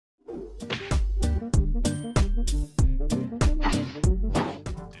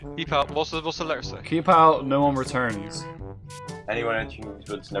Keep out. What's the letter say? Keep out, no one returns. Anyone entering these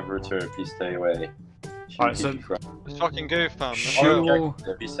woods never return. Please stay away. Alright, so It's fucking goof, man. She will...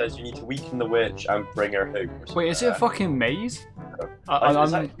 He says you need to weaken the witch and bring her home. Wait, is it a fucking maze?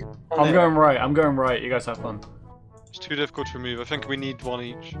 I'm going right. I'm going right. You guys have fun. It's too difficult to remove. I think we need one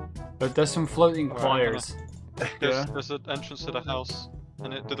each. But there's some floating choirs. There's an entrance to the house,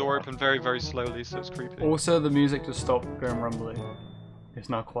 and the door opened very, very slowly, so it's creepy. Also, the music just stopped going rumbly. It's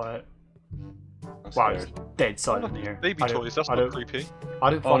now quiet. Wow, it's dead silent here. Baby toys, that's not creepy. I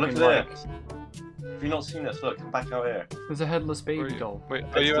don't Oh, look fucking at like. this. Have you not seen this? Look, come back out here. There's a headless baby doll. Wait,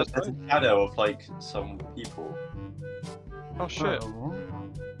 are you There's a shadow of like some people. Oh shit.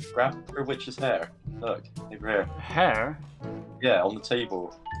 Grab her witch's hair. Look, over here. Hair? Yeah, on the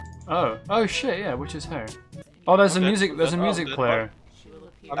table. Oh. Oh shit, yeah, witch's hair. Oh, there's a music player.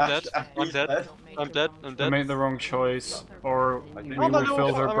 I'm dead. I'm dead. I'm dead. I'm I dead. made the wrong choice, or we will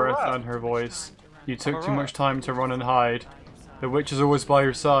fill her breath and her voice. You took too much time to run and hide. The witch is always by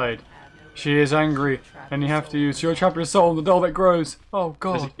your side. She is angry, and you have to use your chapter soul, the doll that grows. Oh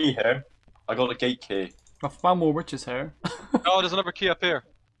god. There's a key here. I got a gate key. I found more witch's hair. Oh, there's another key up here.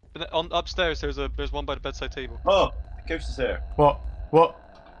 Upstairs, there's one by the bedside table. Oh, the ghost is here. What?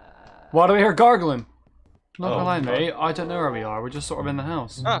 Why do we hear gargling? Not gonna lie, God. mate, I don't know where we are. We're just sort of in the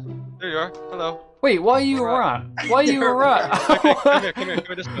house. Ah, there you are. Hello. Wait, why are you a rat? Why are you a rat? Okay, come here,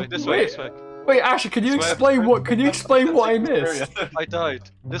 this way, this way. Wait, Asher, can you explain what? Can you explain what I missed? I died.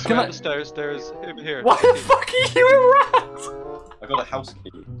 This Can way I- up the stairs. There's over here. Why the fuck are you a rat? I got a house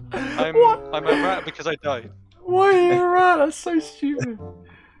key. I'm a rat because I died. Why are you a rat? That's so stupid.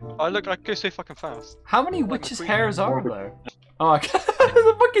 I go so fucking fast. How many witches' hairs are there? Oh, okay. There's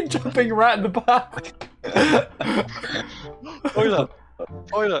a fucking jumping rat in the back. Toilet.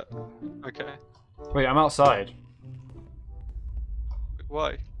 Toilet. Okay. Wait, I'm outside.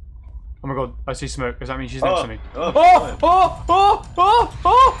 Why? Oh my god, I see smoke. Does that mean she's next to me? Oh,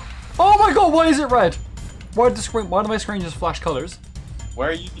 Oh my god, why is it red? Why did my screen just flash colours? Where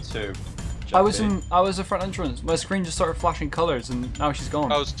are you two? I was the front entrance. My screen just started flashing colours and now she's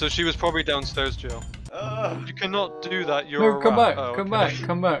gone. Oh, so she was probably downstairs, Jill. You cannot do that. You're No, a come rat. back, Oh, come okay. back,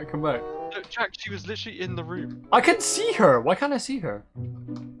 come back, come back. No, Jack, she was literally in the room. I can see her. Why can't I see her?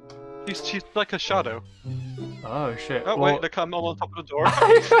 She's like a shadow. Oh shit. Oh Well, wait, look, I'm on top of the door.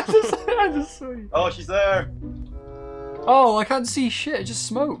 I just saw you. Oh, she's there. Oh, I can't see shit. It's just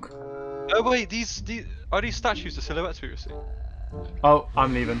smoke. Oh wait, these are these statues the silhouettes we were seeing? Oh,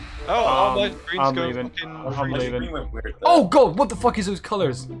 I'm leaving. Oh, my screen's I'm going leaving. fucking. I'm My leaving. screen went weird there. Oh god, what the fuck is those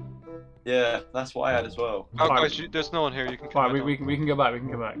colours? Yeah, that's what I had as well. Oh Fine. guys, there's no one here. You can come Alright, back we can go back. We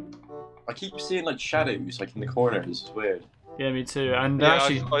can go back. I keep seeing like shadows like in the corners. It's weird. Yeah, me too. And Yeah,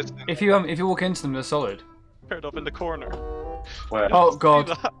 actually, if you walk into them, they're solid. paired up in the corner. Where? Oh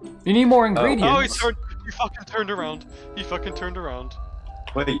god, you need more Oh, ingredients. he fucking turned around. He fucking turned around.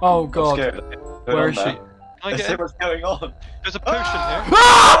 Wait. Oh I'm god, scared. where is she? Can I I get see in? what's going on. There's a potion here.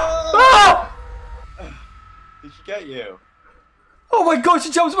 Ah! Did she get you? Oh my god,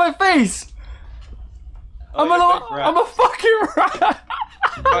 she jumps in my face! Oh, I'm you're a fucking rat!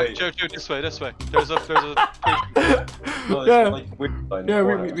 Right, Joe, this way. There's a potion. Oh, it's Yeah. like weird by the Yeah,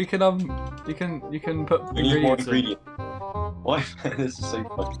 corner. we can you can put We need more ingredients in. ingredients. Why? This is so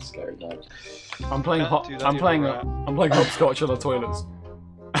fucking scary now. I'm playing Can't do that, I'm you're playing a rat. hopscotch on the toilets.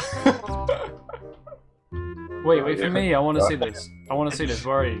 Wait for me. I want to see this.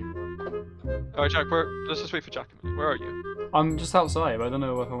 Where are you? Alright, Jack. Let's just wait for Jack a minute. Where are you? I'm just outside, but I don't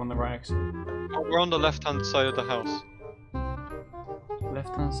know if I'm on the right exit. Oh, we're on the left-hand side of the house.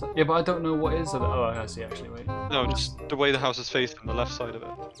 Left hand side. Yeah, but I don't know what is it. Oh, I see. Actually, wait. No, just the way the house is facing, the left side of it.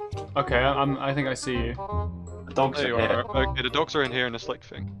 Okay, I think I see you. The dogs There you are here. are. Okay, the dogs are in here in this like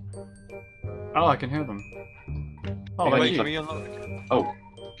thing. Oh, I can hear them. Oh, Hey, thank Wait, you. can we unlock? Oh,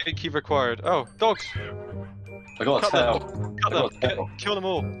 Gate key required. Oh, dogs! I got a Cut tail. them! I got a Cut them! tail. Kill them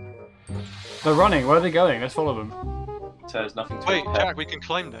all! They're running. Where are they going? Let's follow them. There's nothing to Wait, it. Jack, we can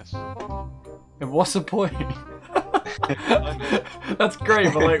climb this. And what's the point? That's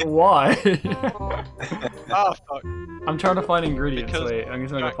great, but like, why? Ah, fuck. I'm trying to find ingredients. Because, Wait, I'm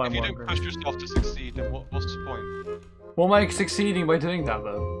just gonna Jack, find if you more don't push ingredients. yourself to succeed, then what's the point? What am I succeeding by doing that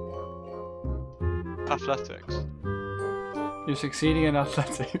though? Athletics. You're succeeding in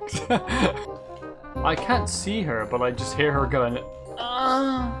athletics. I can't see her, but I just hear her going.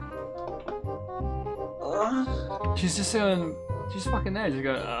 She's just going. She's fucking there. She's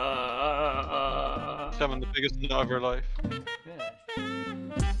going. She's having the biggest nut of her life.